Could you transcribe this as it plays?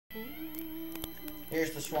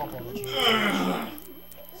here's the swamp one.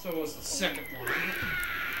 So was the second one.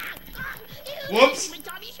 Whoops! You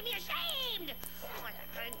should be ashamed!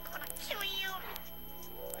 I'm gonna kill you!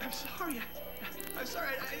 I'm sorry. I'm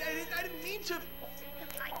sorry. I didn't mean to. I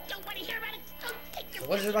don't want to hear about it! Don't take your So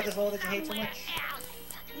what is it about this level that you hate so much?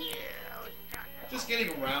 Just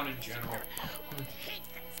getting around in general.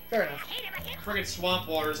 Fair enough. Friggin' swamp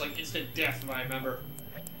water is like instant death, if I remember.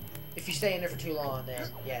 If you stay in there for too long, then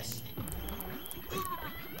yes.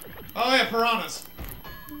 Oh yeah, piranhas!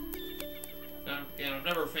 Yeah, I'm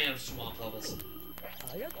never a fan of swamp levels.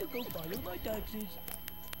 I have to go file my taxes.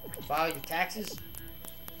 File your taxes?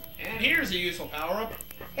 And here's a useful power-up.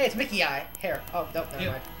 Hey, it's Mickey Eye. Hair. Oh, no, never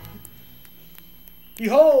Yep. mind.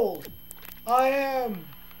 Behold! I am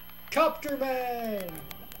Copter Man!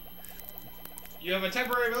 You have a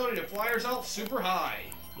temporary ability to fly yourself super high.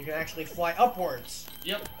 You can actually fly upwards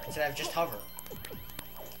Yep. instead of just hover.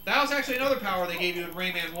 That was actually another power they gave you in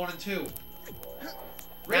Rayman 1 and 2.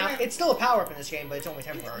 Now, it's still a power-up in this game, but it's only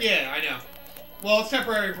temporary. Yeah, I know. Well, it's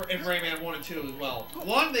temporary in Rayman 1 and 2 as well.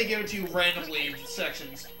 1, they give it to you randomly in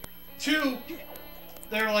sections. 2,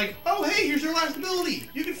 they're like, oh, hey, here's your last ability.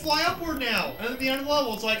 You can fly upward now. And at the end of the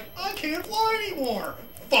level, it's like, I can't fly anymore.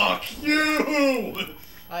 Fuck you!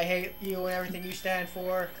 I hate you and everything you stand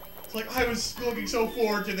for. It's like, I was looking so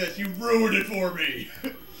forward to this. You ruined it for me.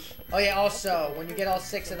 Oh yeah, also, when you get all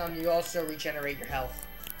 6 of them, you also regenerate your health.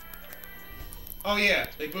 Oh yeah,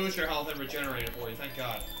 they boost your health and regenerate it for you, thank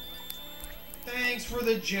God. Thanks for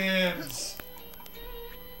the gems.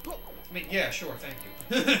 I mean, yeah, sure, thank you.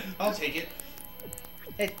 I'll take it.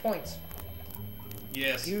 Hey, points.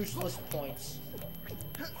 Yes. Useless points.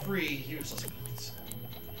 Free, useless points.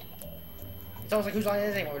 It's almost like whose line it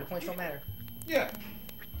is anymore, the points don't matter. Yeah.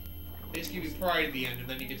 They just give you pride at the end, and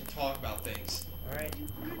then you get to talk about things. Alright.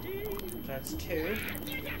 That's 2.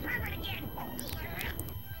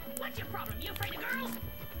 What's your problem? You afraid of girls?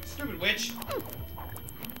 Stupid witch.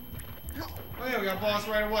 Oh yeah, we got boss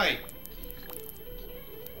right away.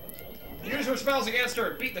 Use her spells against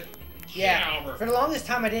her. Beat the shit out of her. For the longest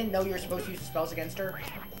time, I didn't know you were supposed to use the spells against her.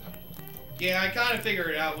 Yeah, I kind of figured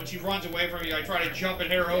it out. When she runs away from you, I try to jump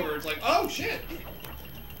and hit her over. It's like, oh shit.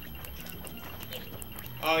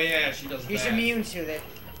 Oh yeah, she does that. She's immune to it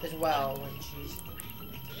as well when she's...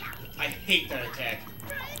 I hate that attack.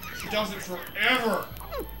 She does it forever.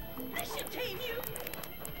 I should tame you.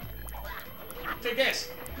 Take this.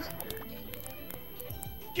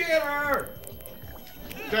 Get her.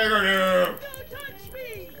 Take her now. Don't touch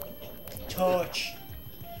me. Touch.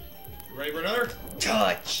 You ready for another?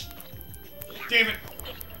 Touch. Damn it.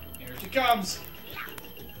 Here she comes.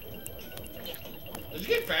 Does she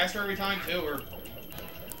get faster every time too, or?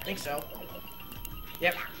 I think so.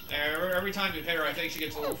 Yep. Every time you hit her, I think she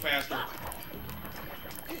gets a little faster.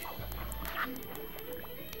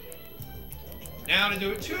 Now to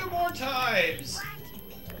do it 2 more times.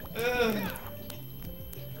 Come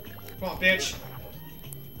on, bitch.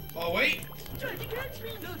 Oh, wait.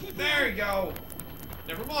 There you go.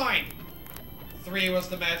 Never mind. 3 was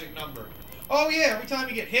the magic number. Oh, yeah, every time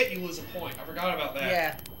you get hit, you lose a point. I forgot about that.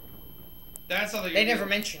 Yeah. That's something They never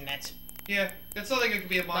mentioned that. Yeah, that's something that could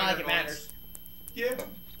be a minor Not like it bonus. matters. Yeah.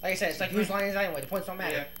 Like I said, it's like whose line is that anyway? The points don't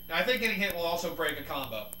matter. Yeah. Now, I think getting hit will also break a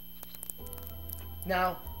combo.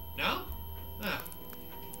 No. No? Ah.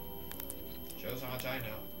 Shows how much I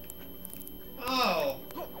know. Oh.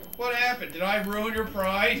 What happened? Did I ruin your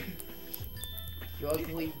pride? You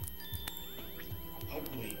ugly.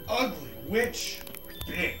 Ugly. Ugly witch.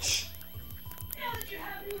 Bitch. Now that you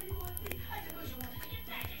have me where you want me, I suppose you want to take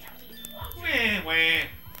advantage of me. Wah, wah.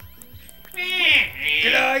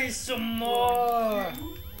 Try some more.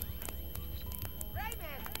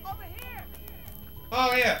 Rayman, over here.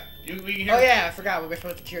 Oh yeah, we can hear. Oh yeah, I forgot we were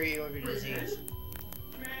supposed to cure you of your disease.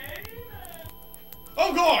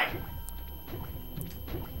 Oh god!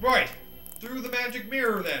 Right, through the magic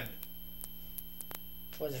mirror then.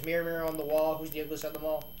 Was this mirror on the wall? Who's the ugliest of them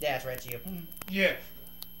all? Yeah, that's right, it's you. Yeah,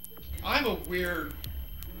 I'm a weird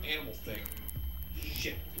animal thing.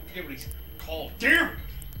 Shit, I forget what he's called. Damn it!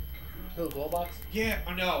 Who, Glowbox? Yeah,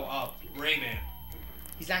 I know. Rayman.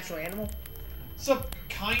 He's an actual animal? Some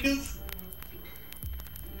kind of.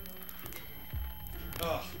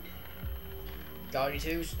 Ugh. Gaudy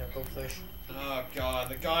Twos? No, goldfish. Oh god,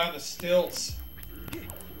 the guy on the stilts. I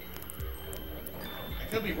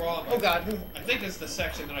could be wrong. Oh god. I think it's the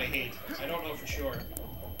section that I hate. I don't know for sure.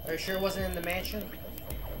 Are you sure it wasn't in the mansion?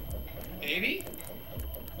 Maybe?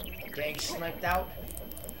 Getting sniped out?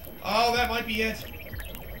 Oh, that might be it.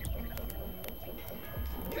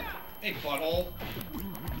 Hey, butthole.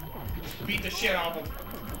 Beat the shit out of him.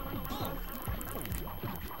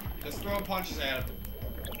 Just throw punches at him.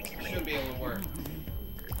 Should be able to work.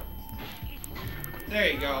 There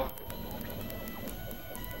you go.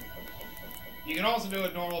 You can also do it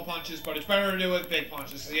with normal punches, but it's better to do it with big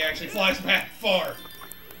punches, because he actually flies back far.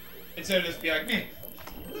 Instead of just be like, meh,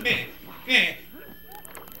 meh, meh.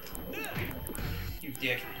 You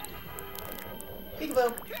dick.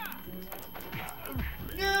 Peekaboo.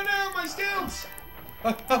 No, no, my stilts!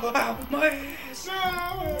 My ass.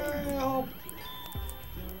 No!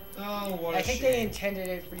 Oh, what a I think shame. they intended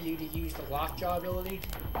it for you to use the lockjaw ability,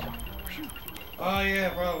 Oh, yeah,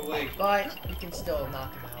 probably. but you can still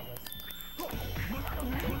knock him out with.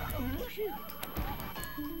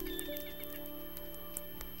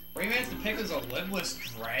 Rayman's depicted as a limbless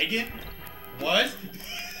dragon? What?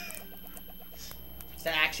 Is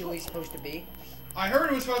that actually what he's supposed to be? I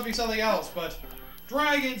heard it was supposed to be something else, but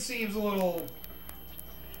dragon seems a little...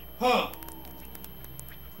 Huh.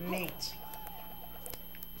 Neat.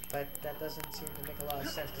 But that doesn't seem to make a lot of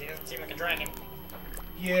sense because he doesn't seem like a dragon.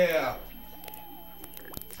 Yeah.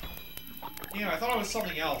 Yeah, I thought it was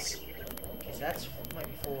something else. Because that's might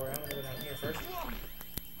be forward. I'm gonna go down here first.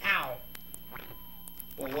 Ow!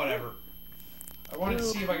 Well, whatever. I wanted to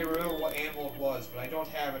see if I could remember what animal it was, but I don't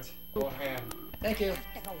have it on hand. Thank you.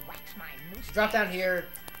 Drop down here.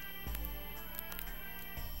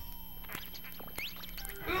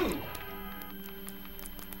 Ooh!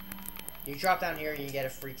 You drop down here, you get a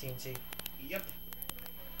free TNT. Yep.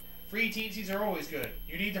 Free TNTs are always good.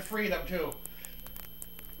 You need to free them, too.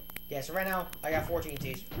 Yeah, so right now, I got 4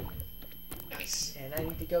 TNTs. Nice. And I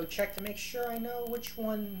need to go check to make sure I know which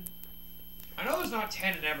one... I know there's not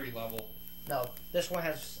 10 in every level. No, this one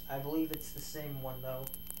has... I believe it's the same one, though.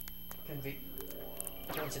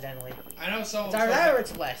 Coincidentally. I know some It's either that or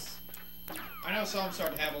it's less. I know some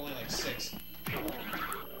start to have only like 6.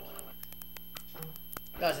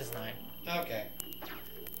 Does it's 9. Okay.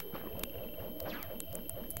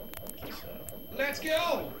 Okay, so... Let's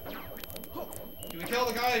go! Do we kill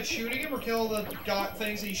the guy that's shooting him or kill the guy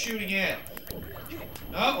things that he's shooting at?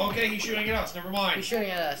 Oh, okay, he's shooting at us. Never mind. He's shooting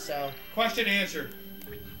at us, so... Question answered.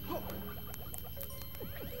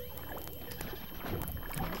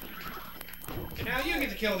 And now you get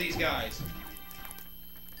to kill these guys.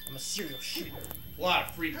 I'm a serial shooter. A lot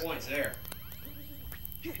of free points there.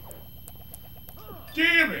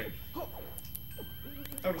 Damn it!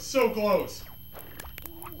 That was so close.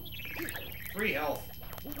 Free health.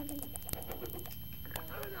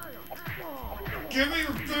 Give me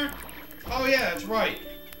your third. Oh yeah, that's right.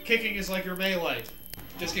 Kicking is like your melee.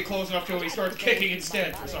 Just get close enough to him, he starts kicking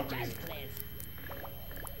instead for some reason.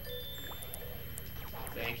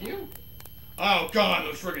 Thank you. Oh god,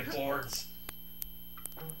 those friggin' thorns.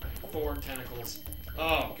 Thorn tentacles.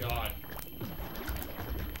 Oh god.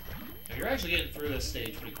 Now, you're actually getting through this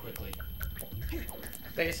stage pretty quickly.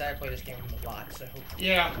 Like I said, I play this game a lot, so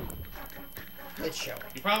Yeah. it's showing.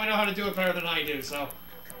 You probably know how to do it better than I do, so.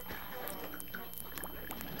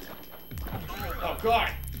 Oh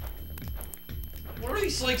god. What are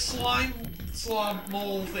these, like, slime slob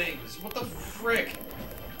mole things? What the frick?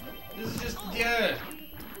 This is just, yeah.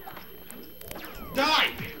 Die!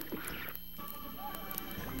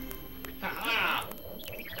 Ha-ha!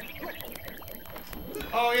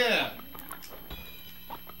 Oh yeah.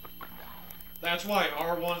 That's why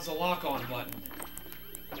R1's a lock-on button.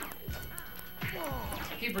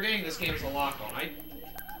 I keep forgetting this game is a lock-on.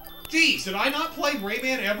 Jeez, did I not play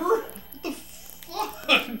Rayman ever? What the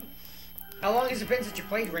fuck? How long has it been since you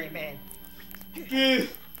played Rayman?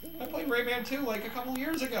 I played Rayman 2 like a couple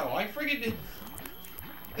years ago. I friggin'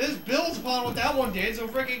 this builds upon what that one did, so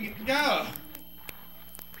friggin' yeah.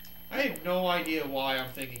 I have no idea why I'm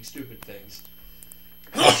thinking stupid things.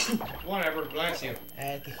 Whatever, bless you.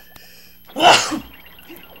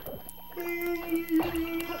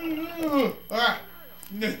 Ah.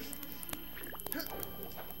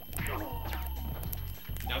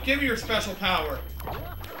 Now give me your special power.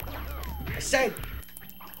 I said,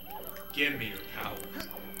 Give me your power.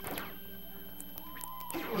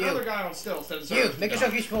 You. Another guy on stilts that you, deserves to make die.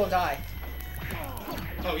 yourself useful and die.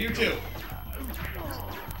 Oh, you too.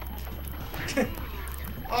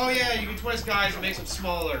 Oh yeah, you can twist guys and make them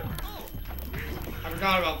smaller. I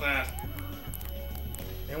forgot about that.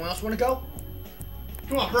 Anyone else want to go?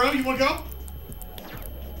 Come on, bro, you wanna go?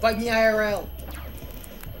 Fight me IRL.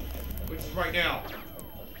 Which is right now.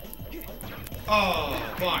 Oh,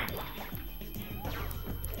 fine.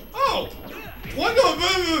 Oh! What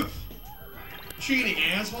the... Cheating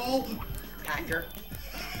asshole! Hacker.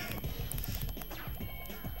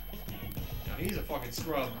 Now he's a fucking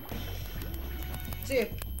scrub. See ya.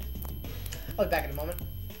 I'll be back in a moment.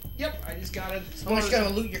 Yep, I just gotta... I'm just gonna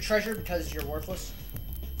loot your treasure because you're worthless.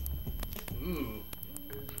 Ooh.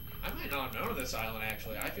 I might not have known of this island,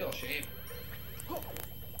 actually. I feel ashamed.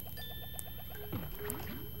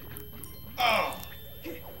 Oh!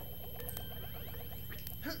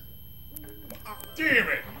 Damn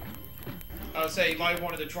it! I would say you might have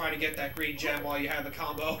wanted to try to get that green gem while you had the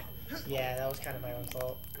combo. Yeah, that was kind of my own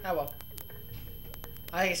fault. Oh well.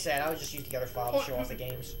 Like I said, I was just using the other file to show off the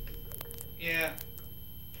games. Yeah.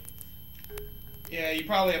 Yeah, you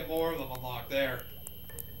probably have more of them unlocked there.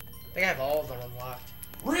 I think I have all of them unlocked.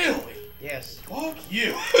 Really? Yes. Fuck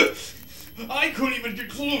you! I couldn't even get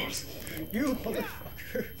close! You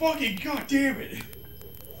motherfucker. Fucking goddamn it!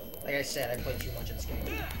 Like I said, I played too much in this game.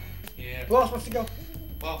 Yeah. Who else wants to go?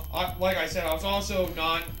 Well, like I said, I was also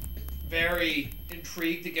not very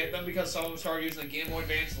intrigued to get them because some of them started using the Game Boy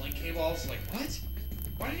Advance link cable. I was like, what?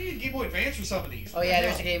 Why do you need a Game Boy Advance for some of these? Oh yeah,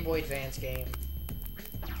 there's a Game Boy Advance game.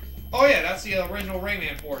 Oh yeah, that's the original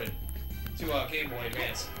Rayman ported to Game Boy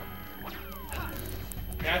Advance.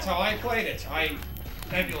 That's how I played it. I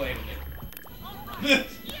emulated it.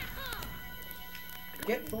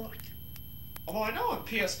 Get fucked. Although I know on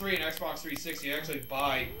PS3 and Xbox 360 you actually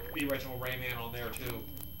buy the original Rayman on there too.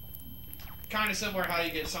 Kind of similar how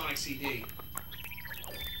you get Sonic CD.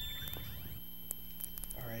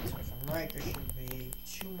 Alright, so if I'm right, there should be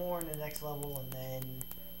 2 more in the next level, and then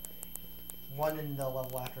 1 in the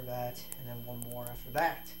level after that, and then 1 more after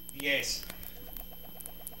that. Yes.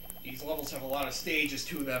 These levels have a lot of stages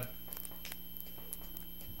to them.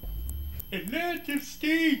 A lot of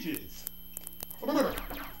stages.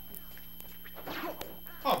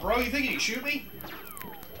 Oh, bro, you think you can shoot me?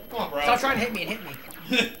 Come on, bro. Stop trying to hit me and hit me.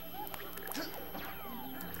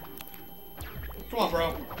 Come on,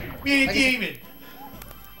 bro. Me and Demon.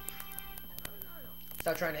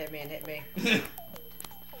 Stop trying to hit me and hit me.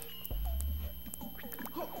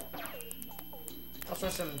 Also,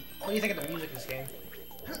 what do you think of the music in this game?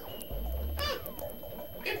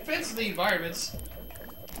 It fits the environments.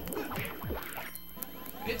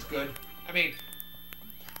 It's good. I mean,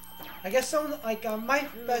 I guess some my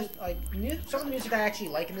best some of the music I actually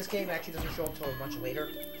like in this game actually doesn't show until much later.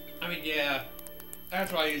 I mean, yeah.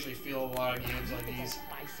 That's what I usually feel a lot of games like these.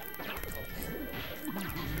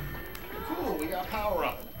 Cool, we got power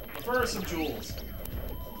up. But first, some jewels.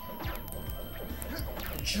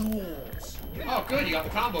 Jewels. Oh, good, you got the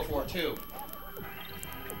combo for it too.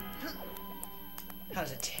 How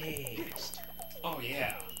does it taste? Oh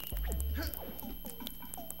yeah.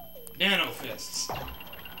 Nano fists.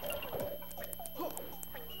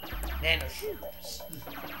 Nano shooters.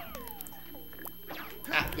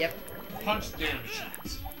 Ah, yep. Punch nano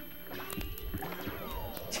machines.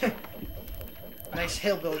 Nice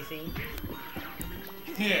hillbilly theme.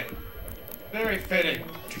 Yeah. Very fitting.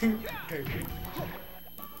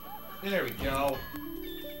 There we go.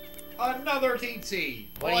 Another TT.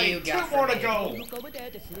 What do you got 2 more for to me? go. Look over there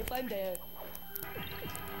to see if I'm there.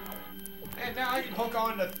 And now I can hook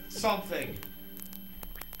on to something.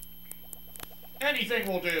 Anything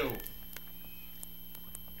will do.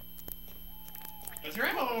 Does your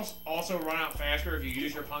ammo also run out faster if you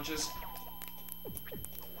use your punches?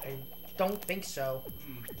 I don't think so.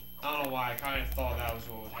 I don't know why. I kind of thought that was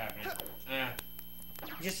what was happening.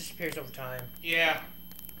 It just disappears over time. Yeah.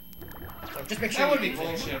 So just make sure. That would be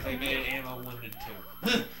bullshit if they made it ammo limited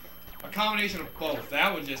too. A combination of both.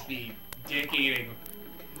 That would just be dick eating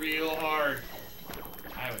real hard.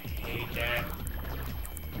 I would hate that.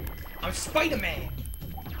 I'm Spider-Man.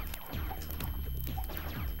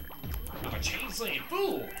 I'm a chain-slaying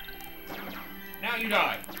fool. Now you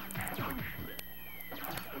die.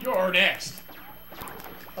 You're next.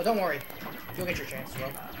 Oh, don't worry. You'll get your chance as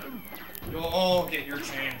well. You'll all get your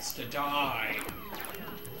chance to die.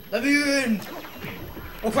 Let me in!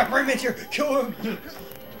 Oh crap, Rayman's here! Kill him!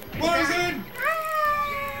 Poison!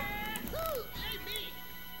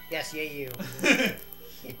 Yes, yeah, you.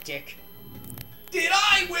 You dick. Did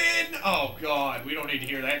I win? Oh god, we don't need to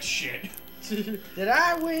hear that shit. Did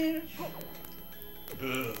I win?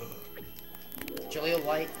 Ugh. Jaleel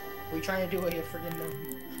Light, what are you trying to do with your friggin'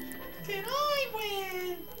 Did I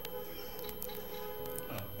win?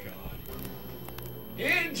 Oh god.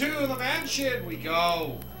 Into the mansion we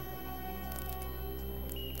go.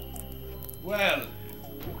 Well,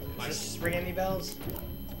 Does this ring any bells?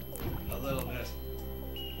 a little bit.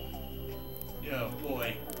 Oh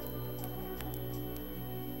boy.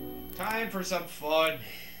 Time for some fun.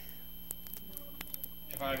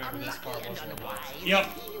 If I remember this part wasn't a lot. Yep.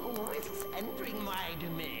 Risks entering my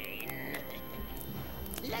domain.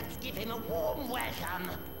 Let's give him a warm welcome.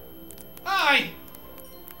 Hi!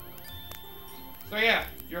 So yeah,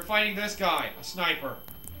 you're fighting this guy, a sniper.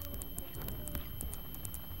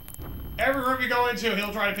 Every room you go into,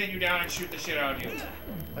 he'll try to pin you down and shoot the shit out of you.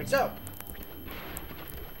 Like so.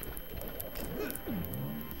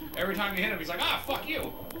 Every time you hit him, he's like, ah, fuck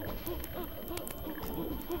you.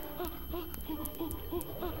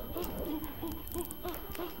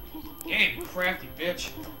 Damn, you crafty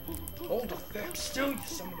bitch. Hold the fuck still, you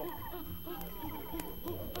son of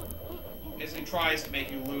a... As he tries to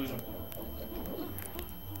make you lose him.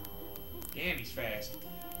 Damn, he's fast.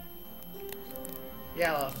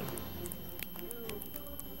 Yeah, I lost him.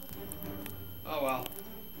 Oh well.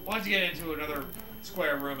 Once you get into another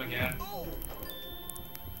square room again.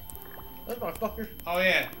 This motherfucker. Oh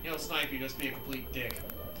yeah, he'll snipe you, just be a complete dick.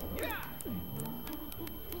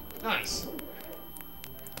 Nice.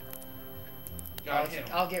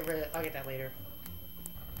 I'll get that later.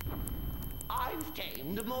 I've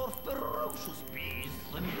tamed more ferocious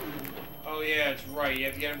beasts than you. Oh yeah, it's right. You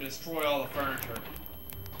have to get him to destroy all the furniture.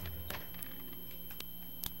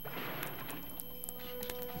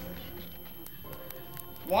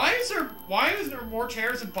 Why is there more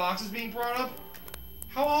chairs and boxes being brought up?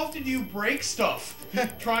 How often do you break stuff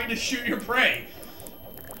trying to shoot your prey?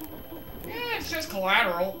 Yeah, it's just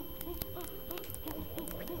collateral.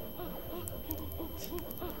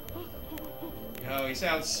 Yo, he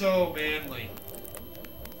sounds so manly.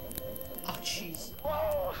 Oh, jeez.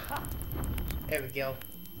 There we go.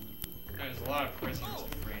 There's a lot of prisoners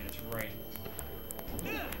to free, that's right.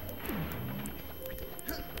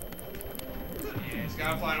 Yeah, he's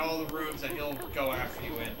gotta find all the rooms that he'll go after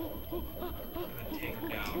you in. And then take him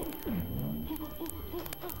down.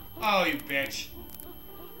 Oh, you bitch.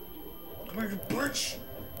 Come here, you bitch.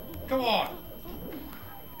 Come on.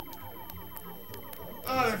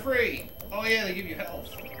 Oh, they're free. Oh yeah, they give you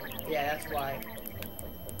health. Yeah, that's why.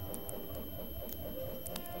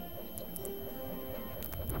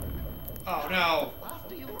 Oh no. The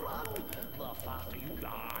faster you run, the faster you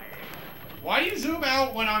die. Why do you zoom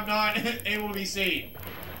out when I'm not able to be seen?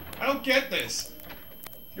 I don't get this.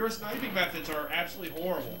 Your sniping methods are absolutely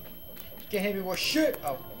horrible. Can't hit me more shit.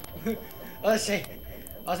 Oh. Let's say.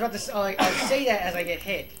 I was about to I'll say that as I get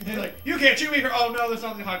hit. He's like, you can't shoot me here. Oh no, there's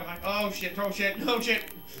something hide behind. Oh shit, oh shit, no shit.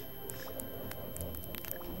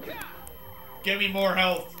 Give me more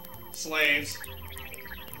health, slaves.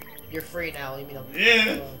 You're free now. Leave me alone.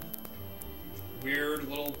 Yeah. Weird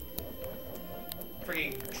little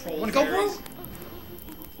freaking troll. Wanna go, fairies.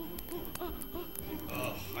 bro?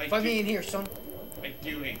 Ugh, Find me in here, son. I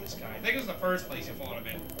do hate this guy. I think it was the first place you fought him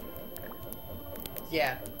in.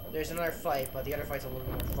 Yeah. There's another fight, but the other fight's a little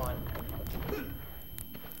more fun.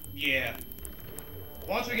 Yeah.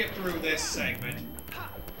 Once we get through this segment.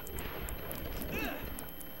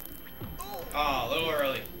 Ah, a little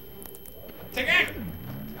early. Take it!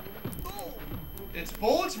 It's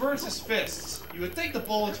bullets versus fists. You would think the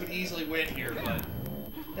bullets would easily win here, but...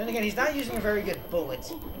 Then again, he's not using a very good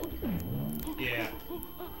bullet. Yeah.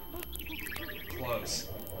 Close.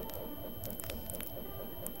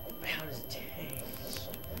 How does it taste?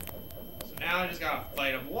 So now I just gotta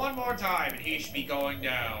fight him one more time and he should be going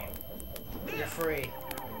down. You're free.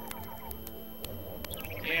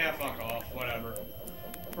 Yeah, fuck off. Whatever.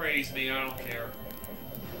 Praise me, I don't care.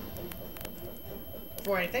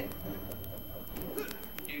 For anything?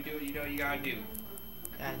 You do what you know you gotta do.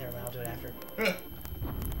 Ah, never mind. I'll do it after.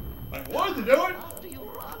 I wanted to do it! After you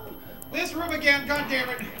run, This room again,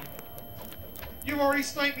 goddammit! You've already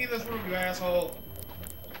sniped me in this room, you asshole!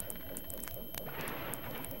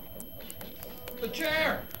 The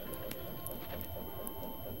chair!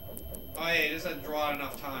 Oh yeah, it just doesn't draw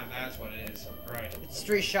enough time, that's what it is. Right. It's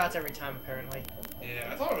 3 shots every time, apparently. Yeah,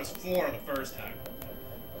 I thought it was 4 the first time.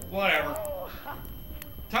 Whatever.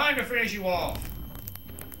 Time to finish you off.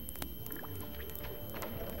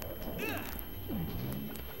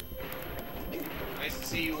 Nice to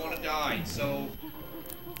see you want to die so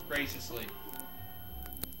graciously.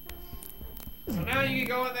 So now you can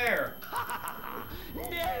go in there.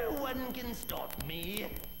 no one can stop me.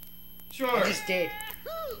 Sure. I just did.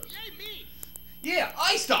 Yay me! Yeah,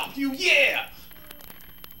 I stopped you, yeah!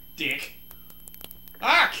 Dick.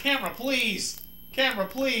 Ah, camera, please! Camera,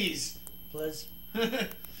 please! Please.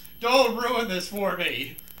 Don't ruin this for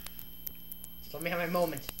me! Just let me have my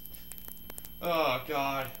moment. Oh,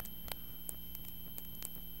 God.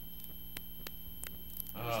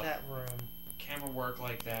 What's that room? Camera work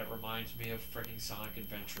like that reminds me of freaking Sonic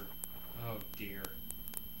Adventure. Oh, dear.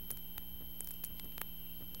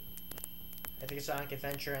 I think it's Sonic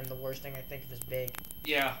Adventure, and the worst thing I think of is big.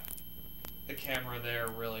 Yeah. The camera there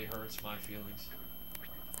really hurts my feelings.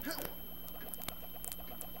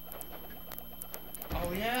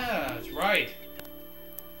 Oh, yeah, that's right.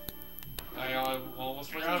 I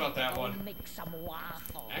almost forgot about that one. Make some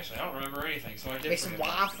waffles. Actually, I don't remember anything, so I did Make some forget.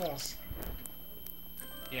 waffles.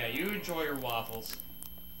 Yeah, you enjoy your waffles.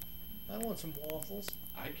 I want some waffles.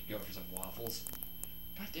 I could go for some waffles.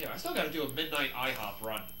 God damn, I still gotta do a midnight IHOP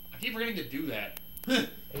run. I keep forgetting to do that.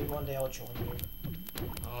 Maybe one day I'll join you.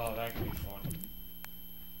 Oh, that could be fun.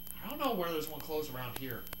 I don't know where there's one close around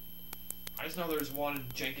here. I just know there's one in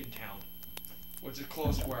Jenkintown, which is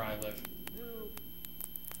close to where I live.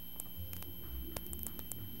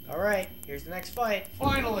 Alright, here's the next fight.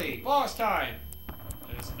 Finally! Boss time!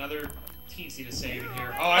 There's another teensy to save in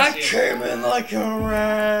here. Oh, I see it. came in like a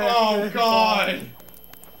rat. Oh, God!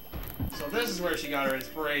 So this is where she got her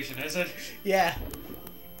inspiration, is it? Yeah.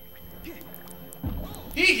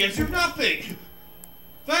 He gives you nothing!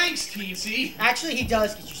 Thanks, teensy! Actually, he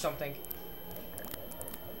does get you something.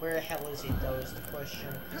 Where the hell is he, though, is the question.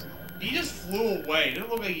 He just flew away. It didn't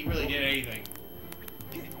look like he really did anything.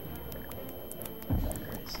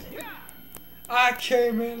 I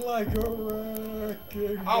came in like a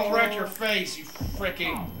wrecking ball. I'll wreck your face, you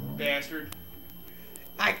fricking bastard.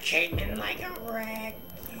 I came in like a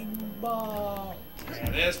wrecking ball. Yeah,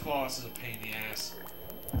 this boss is a pain in the ass.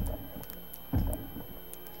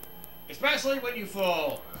 Especially when you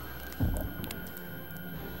fall.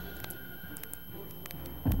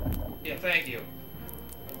 Yeah, thank you.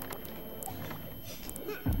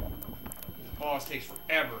 The boss takes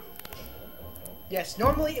forever. Yes,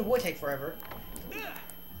 normally it would take forever.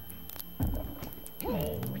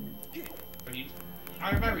 But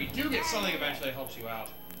I remember you do get something eventually that helps you out.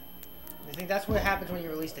 I think that's what happens when you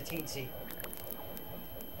release the teensy.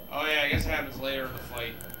 Oh yeah, I guess it happens later in the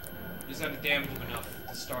fight. You just have to damage him enough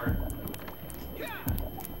to start.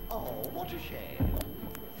 Oh, what a shame.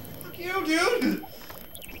 Fuck you, dude!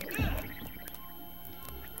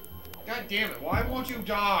 God damn it, why won't you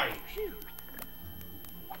die?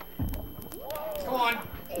 Come on.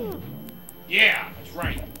 Yeah, that's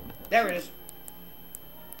right. There it is.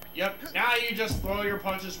 Yep, now you just throw your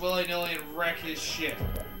punches willy-nilly and wreck his shit.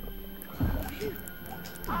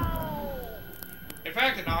 In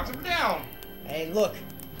fact, it knocks him down. Hey, look.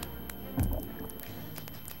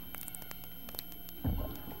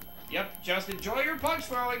 Yep, just enjoy your punch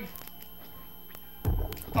throwing.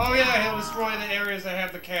 Oh yeah, he'll destroy the areas that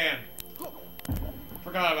have the can.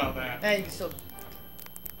 Forgot about that. Hey, you can still...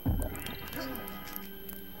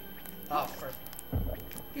 Oh, frick.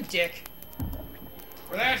 You dick.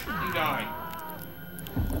 For that, you die.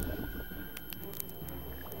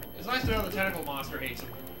 It's nice to know the tentacle monster hates him.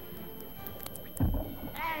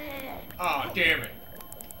 Aw, oh, damn it.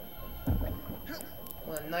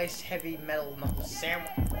 What a nice heavy metal knuckle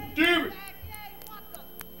sandwich. Damn it!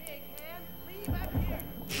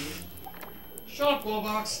 Shut up,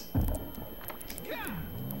 Glowbox.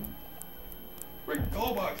 Rick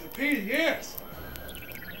Glowbox, a pain in the ass.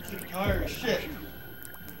 Sick and tired of shit.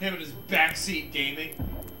 Him and his backseat gaming.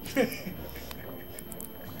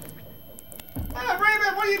 Ah,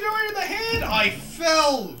 Rayman, what are you doing in the hand? I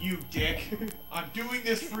fell, you dick. I'm doing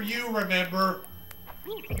this for you, remember?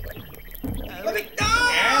 Let me go!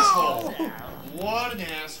 Asshole. What an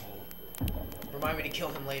asshole. Remind me to kill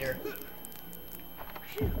him later.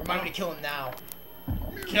 Remind me to kill him now.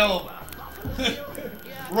 Kill him.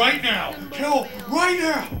 Right now. Kill him right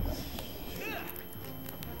now.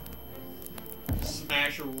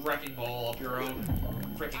 Smash a wrecking ball up your own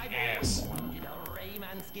freaking ass. Wanted a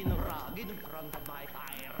Rayman skin rug in front of my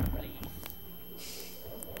fireplace.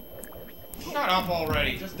 Shut up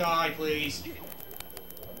already. Just die, please.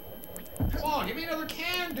 Come on, give me another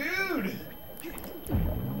can, dude.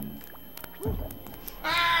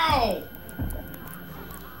 Ow!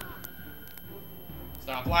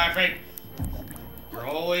 Stop laughing.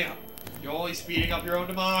 You're only speeding up your own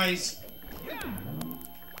demise.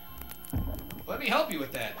 Let me help you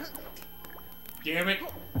with that. Damn it.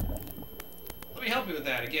 Let me help you with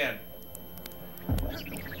that again.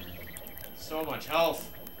 So much health.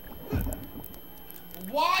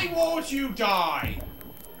 Why won't you die?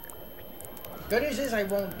 Good news is I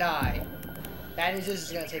won't die. Bad news is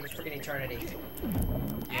it's gonna take a freaking eternity.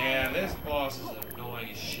 Yeah, this boss is annoying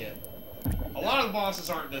as shit. A lot of the bosses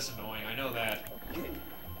aren't this annoying, I know that.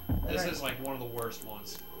 This is like one of the worst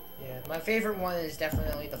ones. Yeah, my favorite one is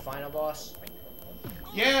definitely the final boss.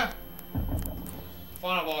 Yeah!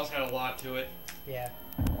 Final boss had a lot to it. Yeah.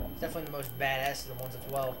 It's definitely the most badass of the ones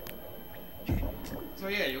as well. So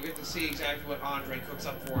yeah, you'll get to see exactly what Andre cooks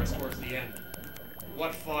up for us towards the end.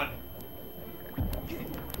 What fun.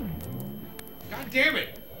 God damn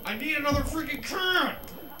it! I need another freaking can!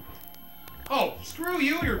 Oh, screw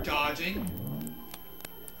you, you're dodging.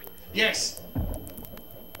 Yes!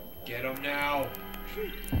 Get him now.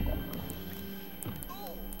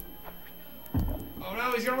 Oh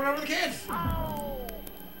no, he's gonna run over the kid!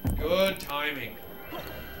 Good timing.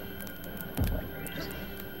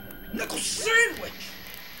 Knuckle sandwich!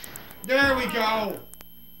 There we go!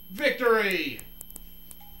 Victory!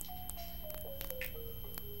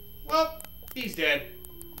 Well, he's dead.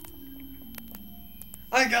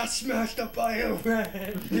 I got smashed up by a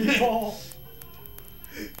red ball.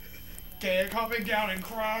 Can you come down and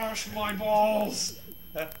crush my balls?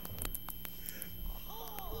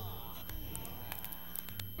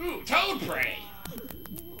 Ooh, toad prey!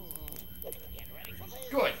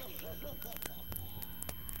 Good.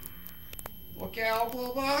 Look out,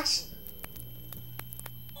 little box.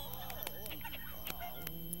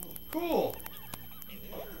 Cool.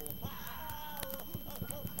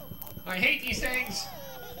 I hate these things.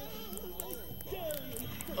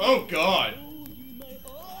 Oh, God.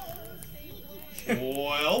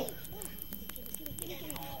 Well.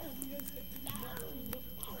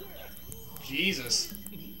 Jesus.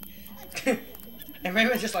 And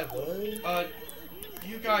Rayman's just like, what?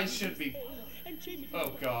 You guys should be...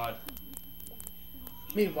 Oh, God.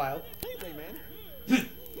 Meanwhile. Hey, man.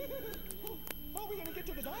 How are we gonna get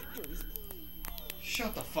to the doctors?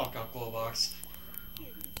 Shut the fuck up, Glowbox. I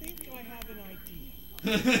think I have an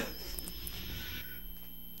idea.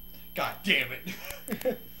 God damn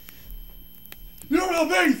it. You don't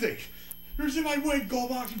have anything! You're in my way,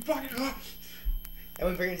 Glowbox, you fucking... And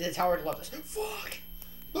we bring it to the tower to love us. Fuck!